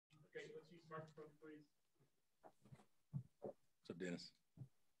What's up, Dennis?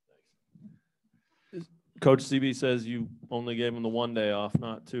 Coach CB says you only gave him the 1 day off,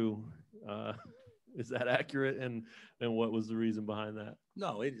 not 2. Is that accurate? And what was the reason behind that?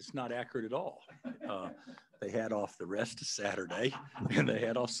 No, it's not accurate at all. They had off the rest of Saturday and they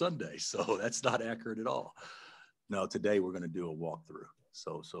had off Sunday. So that's not accurate at all. No, today we're going to do a walkthrough.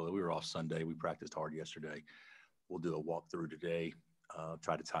 So we were off Sunday. We practiced hard yesterday. We'll do a walkthrough today,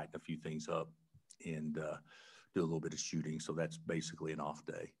 try to tighten a few things up and do a little bit of shooting. So that's basically an off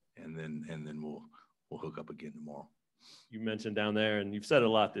day. And then we'll hook up again tomorrow. You mentioned down there, and you've said a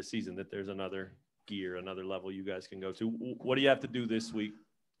lot this season, that there's another gear, another level you guys can go to. What do you have to do this week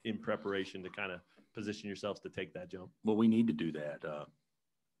in preparation to kind of position yourselves to take that jump? Well, we need to do that.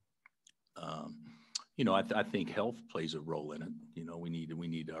 I think health plays a role in it. We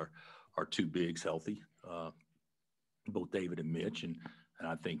need our 2 bigs healthy, both David and Mitch, and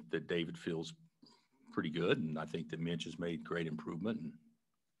I think that David feels pretty good, and I think that Mitch has made great improvement, and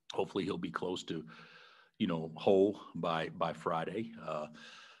hopefully he'll be close to whole by Friday.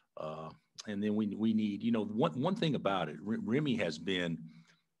 And then we need, one thing about it, Remy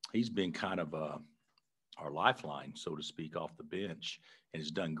he's been kind of our lifeline, so to speak, off the bench, and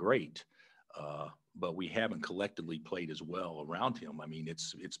has done great. But we haven't collectively played as well around him. I mean,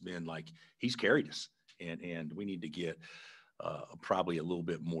 it's been like he's carried us, and we need to get probably a little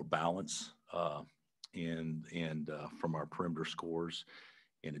bit more balance and from our perimeter scores,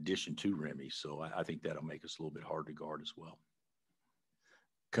 in addition to Remy. So I think that'll make us a little bit hard to guard as well.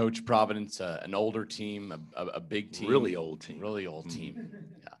 Coach, Providence, an older team, a big team. Really old team.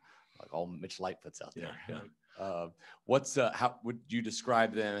 Yeah, like all Mitch Lightfoot's out there. Yeah. How would you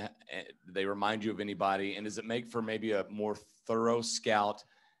describe them? Do they remind you of anybody? And does it make for maybe a more thorough scout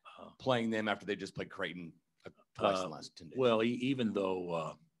playing them after they just played Creighton twice in the last 10 days? Well, even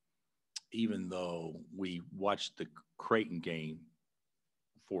though we watched the Creighton game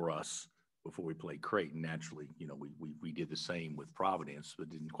for us before we played Creighton, naturally, we did the same with Providence, but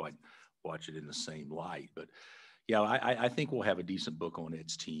didn't quite watch it in the same light. But yeah, I think we'll have a decent book on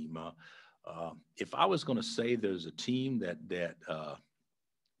its team. If I was going to say there's a team that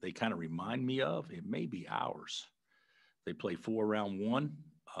they kind of remind me of, it may be ours. They play 4 round 1.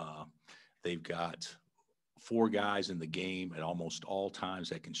 They've got 4 guys in the game at almost all times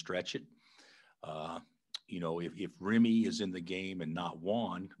that can stretch it. If Remy is in the game and not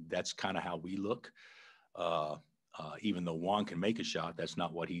Juan, that's kind of how we look. Even though Juan can make a shot, that's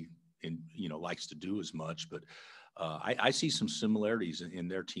not what he likes to do as much. But I see some similarities in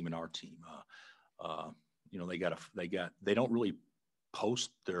their team and our team. They don't really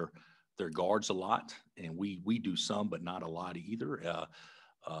post their guards a lot, and we do some, but not a lot either.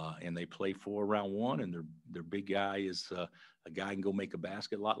 And they play 4 round 1, and their big guy is a guy who can go make a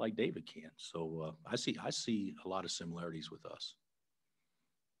basket a lot like David can. So I see a lot of similarities with us.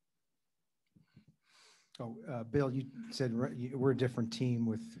 Oh, Bill, you said we're a different team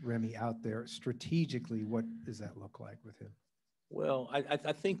with Remy out there. Strategically, what does that look like with him? Well,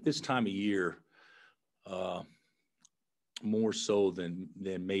 I think this time of year, more so than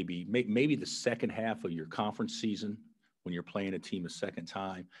maybe the second half of your conference season when you're playing a team a second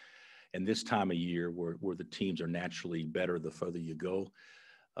time, and this time of year where the teams are naturally better the further you go,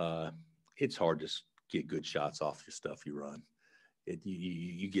 it's hard to get good shots off your stuff you run.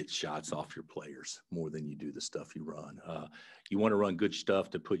 You get shots off your players more than you do the stuff you run. You want to run good stuff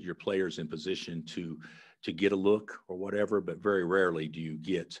to put your players in position to get a look or whatever, but very rarely do you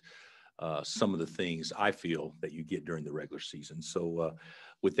get some of the things I feel that you get during the regular season. So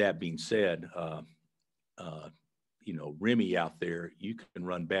with that being said, Remy out there, you can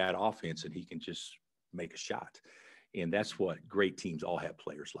run bad offense and he can just make a shot. And that's what great teams all have,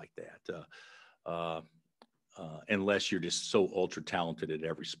 players like that. Unless you're just so ultra talented at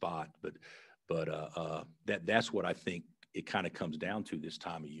every spot. But that's what I think it kind of comes down to this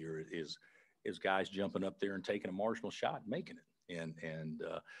time of year is guys jumping up there and taking a marginal shot and making it. And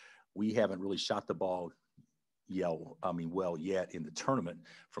we haven't really shot the ball well yet in the tournament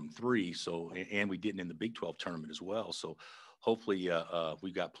from 3. So, and we didn't in the Big 12 tournament as well. So hopefully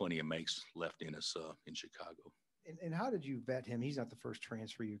we've got plenty of makes left in us in Chicago. And how did you vet him? He's not the first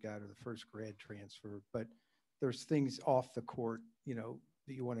transfer you got or the first grad transfer, but there's things off the court, that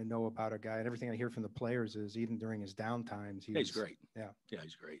you want to know about a guy. And everything I hear from the players is even during his downtimes, he's great. Yeah,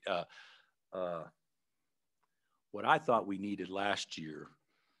 he's great. What I thought we needed last year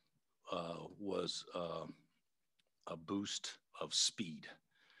was a boost of speed.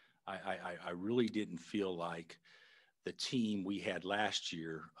 I really didn't feel like the team we had last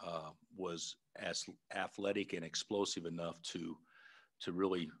year was as athletic and explosive enough to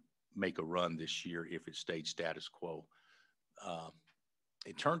really make a run this year if it stayed status quo.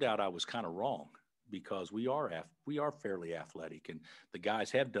 It turned out I was kind of wrong, because we are fairly athletic, and the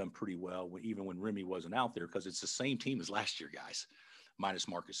guys have done pretty well even when Remy wasn't out there, because it's the same team as last year, guys, minus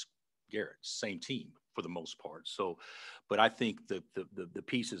Marcus Garrett, same team for the most part. So, but I think the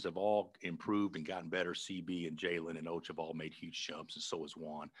pieces have all improved and gotten better. CB and Jalen and Oach have all made huge jumps, and so has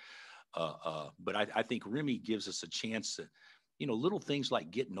Juan. But I think Remy gives us a chance to, little things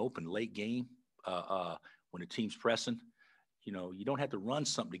like getting open late game when a team's pressing. You don't have to run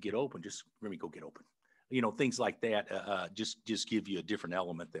something to get open. Just Remy, go get open. Things like that. Just give you a different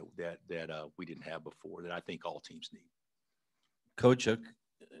element that we didn't have before, that I think all teams need. Coach,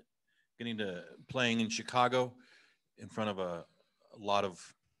 getting to playing in Chicago in front of a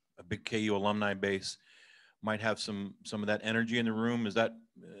big KU alumni base might have some of that energy in the room. Is that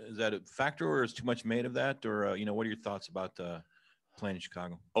a factor, or is too much made of that? Or, what are your thoughts about playing in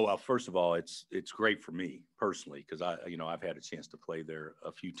Chicago? Oh, well, first of all, it's great for me personally, because I've had a chance to play there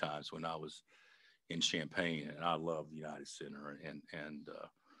a few times when I was in Champaign, and I love the United Center, and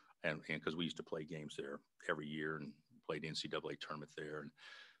because we used to play games there every year and played NCAA tournament there,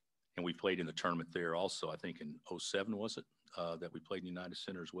 and we played in the tournament there also. I think in 2007 was it that we played in the United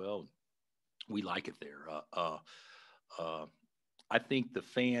Center as well. We like it there. I think the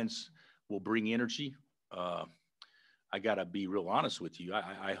fans will bring energy. I got to be real honest with you.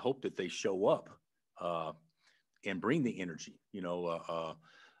 I hope that they show up and bring the energy. I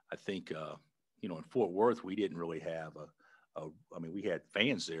think, in Fort Worth, we didn't really have we had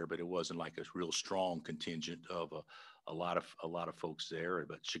fans there, but it wasn't like a real strong contingent of a lot of folks there.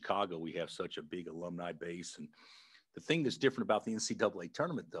 But Chicago, we have such a big alumni base. And the thing that's different about the NCAA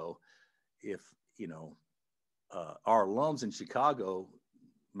tournament, though, if, our alums in Chicago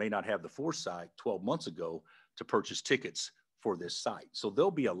may not have the foresight 12 months ago to purchase tickets for this site. So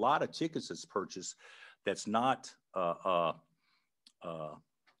there'll be a lot of tickets that's purchased that's not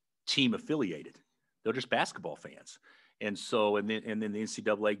team affiliated. They're just basketball fans. And so, and then the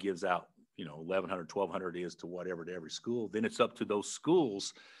NCAA gives out, 1,100, 1,200 is to whatever to every school. Then it's up to those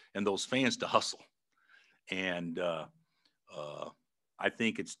schools and those fans to hustle. And I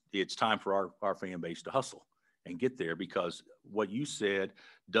think it's time for our fan base to hustle and get there, because what you said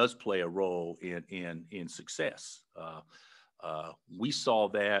does play a role in success. We saw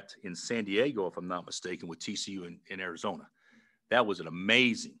that in San Diego, if I'm not mistaken, with TCU in Arizona. That was an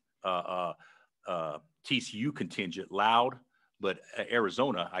amazing TCU contingent, loud, but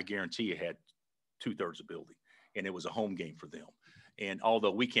Arizona, I guarantee you, had 2/3 of the building, and it was a home game for them. And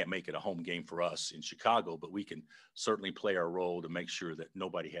although we can't make it a home game for us in Chicago, but we can certainly play our role to make sure that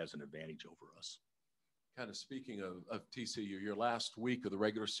nobody has an advantage over us. Kind of speaking of TCU, your last week of the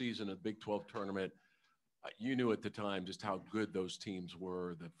regular season of the Big 12 tournament, you knew at the time just how good those teams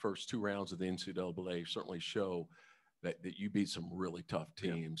were. The first 2 rounds of the NCAA certainly show that you beat some really tough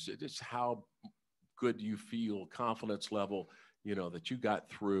teams. Yeah. Just how good do you feel, confidence level, that you got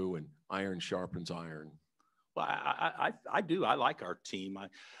through, and iron sharpens iron? Well, I do. I like our team.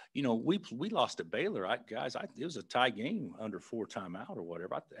 We lost to Baylor. It was a tie game under 4 timeout or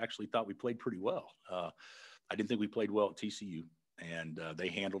whatever. I actually thought we played pretty well. I didn't think we played well at TCU, and they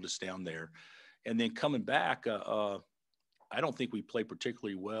handled us down there. And then coming back, I don't think we played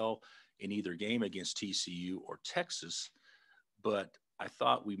particularly well in either game against TCU or Texas, but I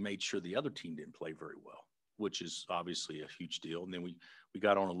thought we made sure the other team didn't play very well, which is obviously a huge deal. And then we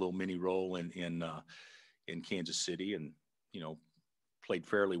got on a little mini roll in Kansas City, and played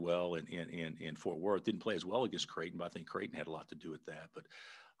fairly well in Fort Worth. Didn't play as well against Creighton, but I think Creighton had a lot to do with that. But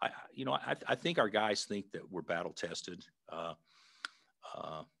I think our guys think that we're battle tested.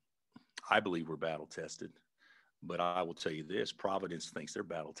 I believe we're battle tested, but I will tell you this: Providence thinks they're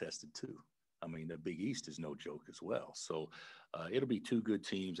battle tested too. I mean, the Big East is no joke as well. So it'll be 2 good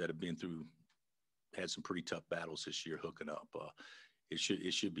teams that have had some pretty tough battles this year hooking up. It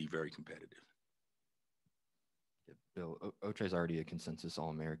should be very competitive. Bill, Oche's already a consensus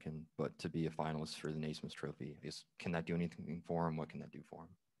All-American, but to be a finalist for the Naismith Trophy, can that do anything for him? What can that do for him?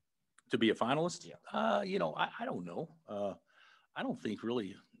 To be a finalist? Yeah. I don't know. I don't think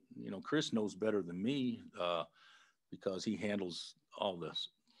really, Chris knows better than me because he handles all those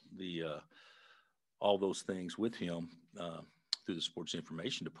things with him through the sports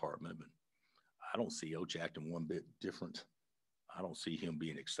information department. But I don't see Oach acting one bit different. I don't see him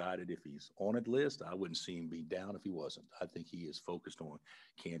being excited if he's on a list. I wouldn't see him be down if he wasn't. I think he is focused on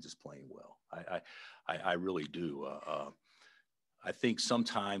Kansas playing well. I really do. I think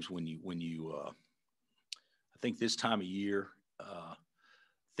sometimes I think this time of year,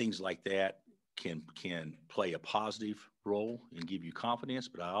 things like that can play a positive role and give you confidence,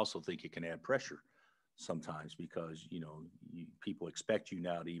 but I also think it can add pressure sometimes because, people expect you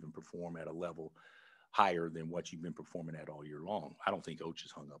now to even perform at a level higher than what you've been performing at all year long. I don't think Coach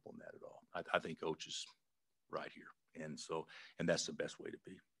is hung up on that at all. I think Coach is right here. And that's the best way to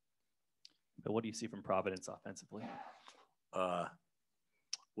be. But what do you see from Providence offensively?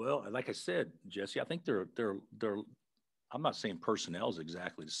 Well, like I said, Jesse, I think they're I'm not saying personnel is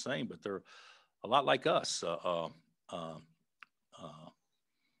exactly the same, but they're a lot like us.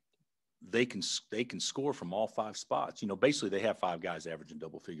 They can score from all 5 spots. Basically they have 5 guys averaging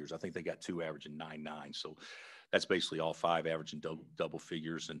double figures. I think they got 2 averaging 9.9. So that's basically all 5 averaging double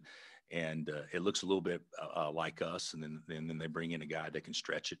figures. And it looks a little bit like us. And then they bring in a guy that can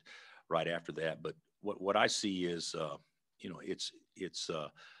stretch it right after that. But what I see is, it's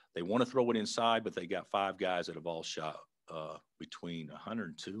they want to throw it inside, but they got 5 guys that have all shot between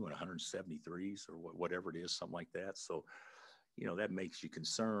 102 and 173s or whatever it is, something like that. So, that makes you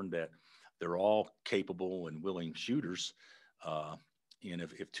concerned that they're all capable and willing shooters. And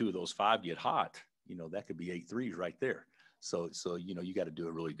if 2 of those 5 get hot, that could be 8 threes right there. So you got to do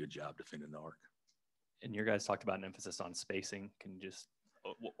a really good job defending the arc. And your guys talked about an emphasis on spacing. Can you just,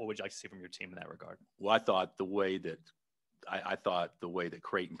 what would you like to see from your team in that regard? Well, I thought the way that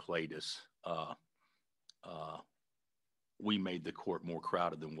Creighton played us, we made the court more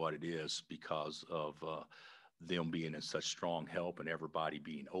crowded than what it is because of them being in such strong help and everybody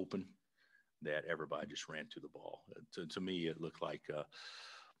being open that everybody just ran to the ball. To me, it looked like a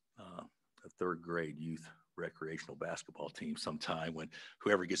 3rd grade youth recreational basketball team sometime when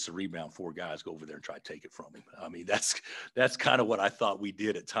whoever gets the rebound, 4 guys go over there and try to take it from him. I mean, that's kind of what I thought we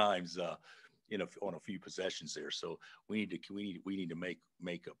did at times on a few possessions there. So we need to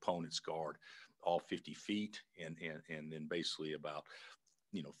make opponents guard all 50 feet and then basically about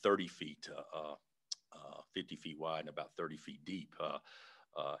 30 feet 50 feet wide and about 30 feet deep,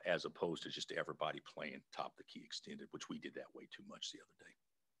 as opposed to just everybody playing top the key extended, which we did that way too much the other day.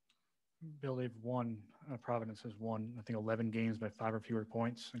 Bill, they've won, Providence has won, I think, 11 games by 5 or fewer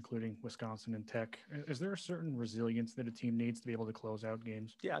points, including Wisconsin and Tech. Is there a certain resilience that a team needs to be able to close out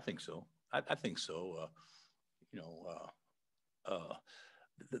games? Yeah, I think so. I think so.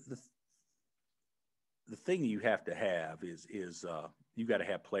 The thing you have to have is you've got to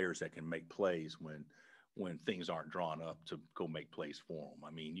have players that can make plays when things aren't drawn up to go make plays for them.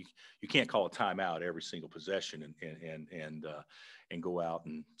 I mean, you can't call a timeout every single possession and go out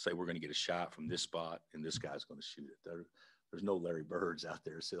and say we're going to get a shot from this spot and this guy's going to shoot it. There's no Larry Birds out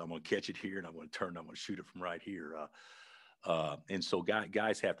there that says I'm going to catch it here and I'm going to shoot it from right here. And so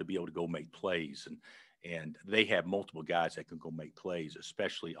guys have to be able to go make plays, and they have multiple guys that can go make plays,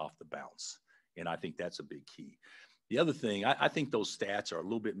 especially off the bounce. And I think that's a big key. The other thing, I think those stats are a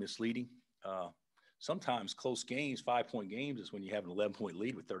little bit misleading. Sometimes close games, 5-point games, is when you have an 11-point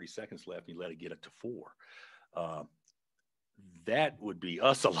lead with 30 seconds left and you let it get up to 4. That would be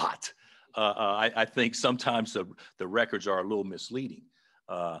us a lot. I think sometimes the records are a little misleading.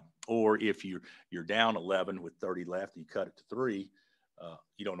 Or if you're down 11 with 30 left and you cut it to 3,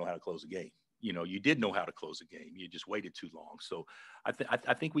 you don't know how to close a game. You did know how to close a game. You just waited too long. So I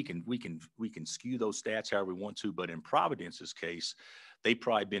think we can skew those stats however we want to. But in Providence's case, they've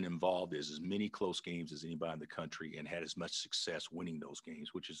probably been involved as many close games as anybody in the country and had as much success winning those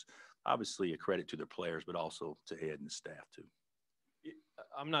games, which is obviously a credit to their players, but also to Ed and the staff too.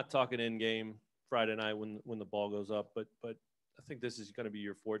 I'm not talking in game Friday night when the ball goes up, but I think this is going to be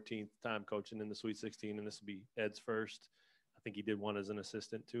your 14th time coaching in the Sweet 16, and this will be Ed's first. I think he did one as an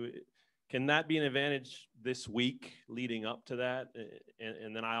assistant too. Can that be an advantage this week leading up to that?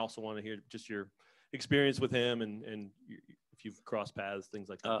 And then I also want to hear just your experience with him and if you've crossed paths, things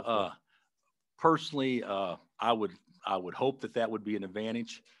like that. Personally, I would hope that would be an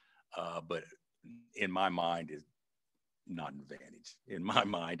advantage, but in my mind is not an advantage. In my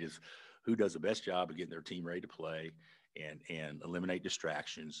mind is who does the best job of getting their team ready to play and eliminate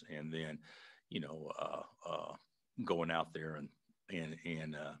distractions, and then going out there and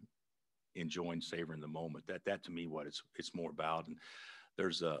enjoying, savoring the moment. That to me what it's more about. And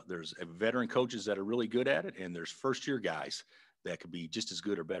there's veteran coaches that are really good at it, and there's first year guys that could be just as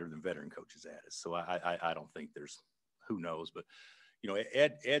good or better than veteran coaches at it. So I don't think who knows, but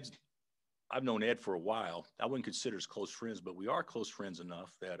Ed's, I've known Ed for a while. I wouldn't consider us close friends, but we are close friends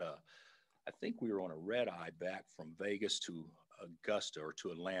enough that I think we were on a red eye back from Vegas to Augusta or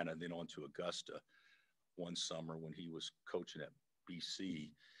to Atlanta, and then on to Augusta one summer when he was coaching at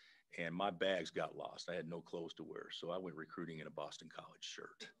BC, and my bags got lost. I had no clothes to wear, so I went recruiting in a Boston College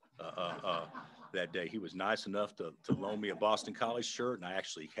shirt. that day. He was nice enough to loan me a Boston College shirt, and I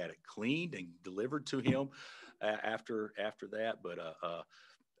actually had it cleaned and delivered to him after that. But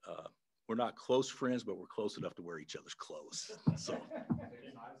we're not close friends, but we're close enough to wear each other's clothes. So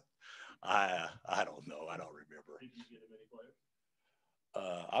I don't know. I don't remember.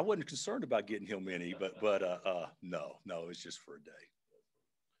 I wasn't concerned about getting him any, but no, it's just for a day.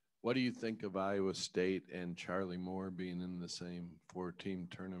 What do you think of Iowa State and Charlie Moore being in the same 4-team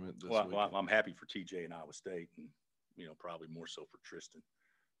tournament this week? Well, I'm happy for TJ and Iowa State, and probably more so for Tristan.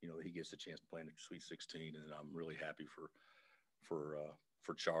 He gets a chance to play in the Sweet 16, and I'm really happy for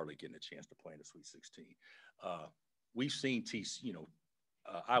Charlie getting a chance to play in the Sweet 16. We've seen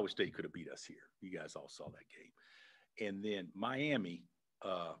Iowa State could have beat us here. You guys all saw that game, and then Miami.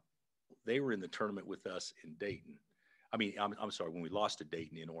 They were in the tournament with us in Dayton. I mean, I'm sorry, when we lost to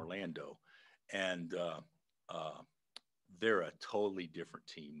Dayton in Orlando, and they're a totally different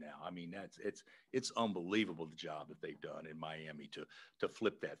team now. I mean, it's unbelievable the job that they've done in Miami to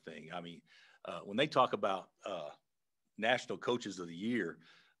flip that thing. I mean, when they talk about National Coaches of the Year,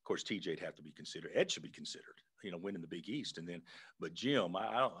 of course, TJ'd have to be considered. Ed should be considered. Winning the Big East, but Jim,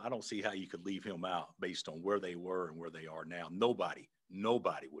 I don't see how you could leave him out based on where they were and where they are now. Nobody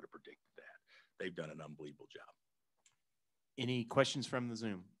would have predicted that. They've done an unbelievable job. Any questions from the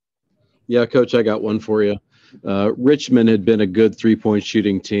Zoom? Yeah, Coach, I got one for you. Richmond had been a good three-point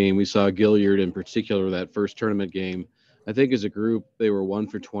shooting team. We saw Gilliard in particular that first tournament game. I think as a group, they were 1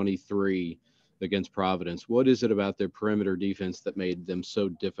 for 23 against Providence. What is it about their perimeter defense that made them so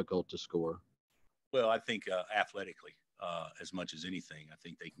difficult to score? Well, I think athletically, as much as anything, I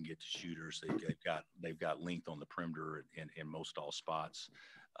think they can get to shooters. They've got length on the perimeter in most all spots,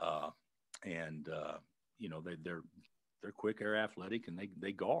 they're quick, they're athletic, and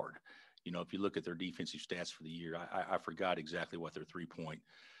they guard. If you look at their defensive stats for the year, I forgot exactly what their 3-point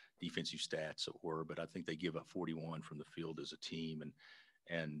defensive stats were, but I think they give up 41 from the field as a team,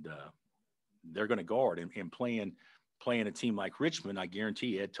 and they're going to guard and playing a team like Richmond. I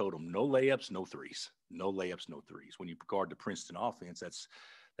guarantee Ed told them no layups, no threes, no layups, no threes. When you guard the Princeton offense,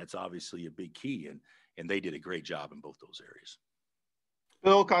 that's obviously a big key, and they did a great job in both those areas.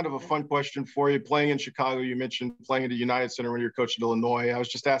 Bill, kind of a fun question for you. Playing in Chicago, you mentioned playing at the United Center when you're coaching Illinois. I was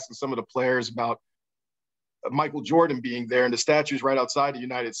just asking some of the players about Michael Jordan being there, and the statue's right outside the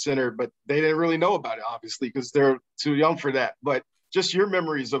United Center, but they didn't really know about it, obviously, because they're too young for that. But just your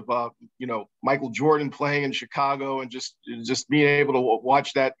memories of, Michael Jordan playing in Chicago and just being able to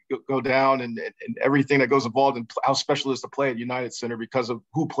watch that go down and everything that goes involved in how special it is to play at United Center because of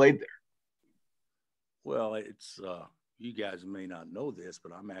who played there. Well, it's you guys may not know this,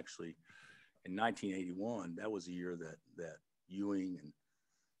 but I'm actually in 1981. That was the year that Ewing and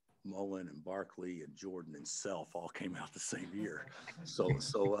Mullen and Barkley and Jordan and Self all came out the same year. So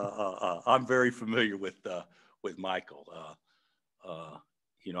I'm very familiar with Michael.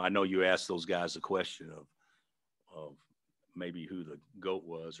 I know you asked those guys a question of maybe who the GOAT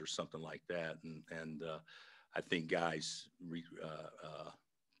was or something like that, and I think guys,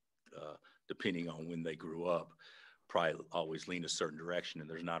 depending on when they grew up, probably always lean a certain direction, and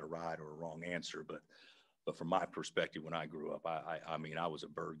there's not a right or a wrong answer. But from my perspective, when I grew up, I mean, I was a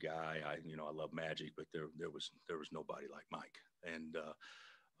Bird guy. I love Magic, but there was nobody like Mike, and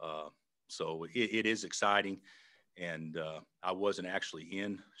so it is exciting. And I wasn't actually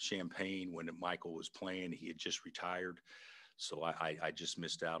in Champaign when Michael was playing. He had just retired, so I just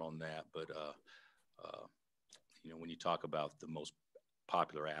missed out on that. But when you talk about the most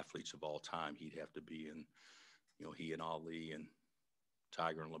popular athletes of all time, he'd have to be in. He and Ali and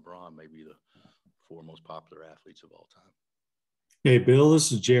Tiger and LeBron may be the 4 most popular athletes of all time. Hey, Bill,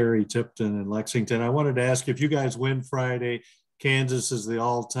 this is Jerry Tipton in Lexington. I wanted to ask, if you guys win Friday, Kansas is the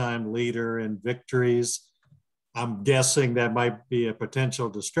all-time leader in victories. I'm guessing that might be a potential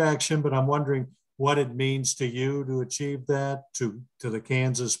distraction, but I'm wondering what it means to you to achieve that, to the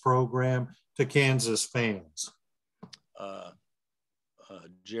Kansas program, to Kansas fans.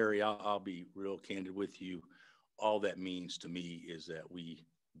 Jerry, I'll be real candid with you. All that means to me is that we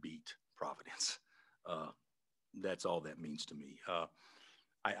beat Providence. That's all that means to me.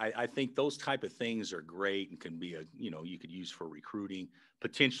 I think those type of things are great and can be you could use for recruiting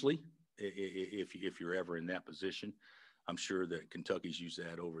potentially if you're ever in that position. I'm sure that Kentucky's used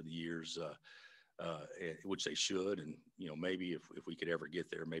that over the years, which they should. And maybe if we could ever get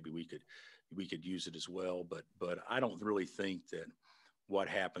there, maybe we could use it as well. But I don't really think that what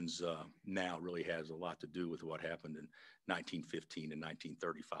happens now really has a lot to do with what happened in 1915 and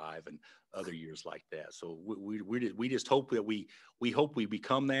 1935 and other years like that. So we just hope that we hope we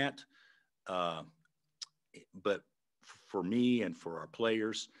become that. But for me and for our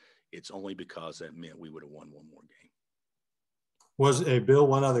players, it's only because that meant we would have won one more game. Was Bill,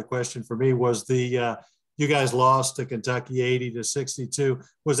 one other question for me was you guys lost to Kentucky 80-62.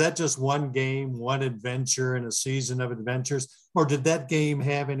 Was that just one game, one adventure in a season of adventures, or did that game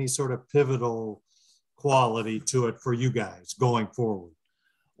have any sort of pivotal quality to it for you guys going forward?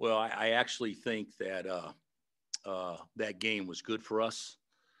 Well, I actually think that that game was good for us.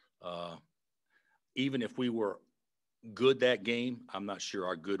 Even if we were good that game, I'm not sure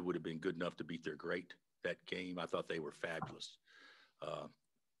our good would have been good enough to beat their great that game. I thought they were fabulous.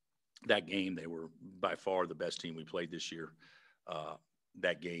 That game, they were by far the best team we played this year.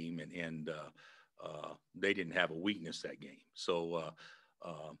 That game, and they didn't have a weakness that game. So,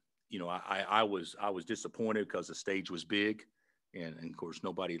 you know, I was disappointed because the stage was big, and of course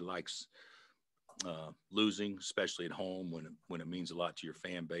nobody likes losing, especially at home when it means a lot to your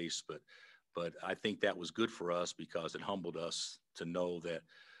fan base. But I think that was good for us because it humbled us to know that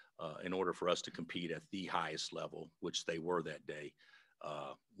in order for us to compete at the highest level, which they were that day,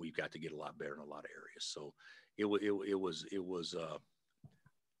 we've got to get a lot better in a lot of areas. So it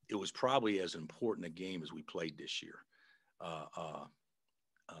was probably as important a game as we played this year.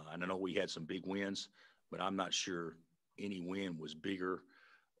 And I know we had some big wins, but I'm not sure any win was bigger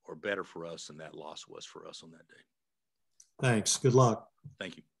or better for us than that loss was for us on that day. Thanks. Good luck.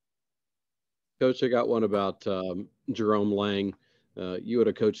 Thank you. Coach, I got one about Jerome Lang. You would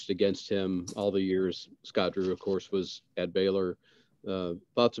have coached against him all the years. Scott Drew, of course, was at Baylor.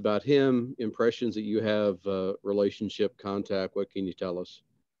 Thoughts about him, impressions that you have, relationship, contact, what can you tell us?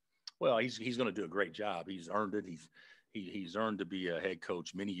 Well, he's going to do a great job. He's earned it. He's earned to be a head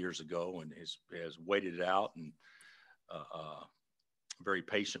coach many years ago and has waited it out and very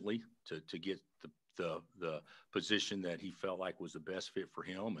patiently to get the position that he felt like was the best fit for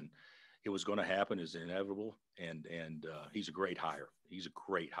him. And it was going to happen, is inevitable. And he's a great hire. He's a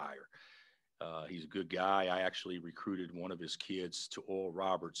great hire. He's a good guy. I actually recruited one of his kids to Oral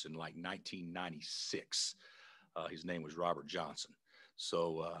Roberts in like 1996. His name was Robert Johnson.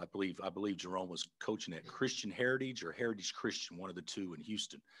 So I believe Jerome was coaching at Christian Heritage or Heritage Christian, one of the two in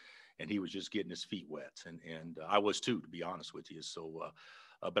Houston, and he was just getting his feet wet, and I was too, to be honest with you. So,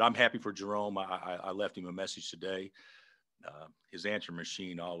 but I'm happy for Jerome. I left him a message today. His answer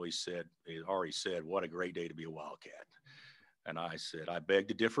machine already said, "What a great day to be a Wildcat." And I said, I beg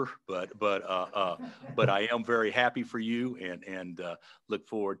to differ, but I am very happy for you and look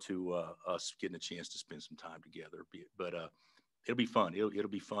forward to us getting a chance to spend some time together. But it'll be fun. It'll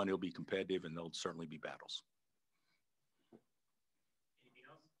be fun. It'll be competitive, and there'll certainly be battles. Anything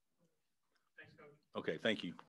else? Thanks, Coach. Okay, thank you.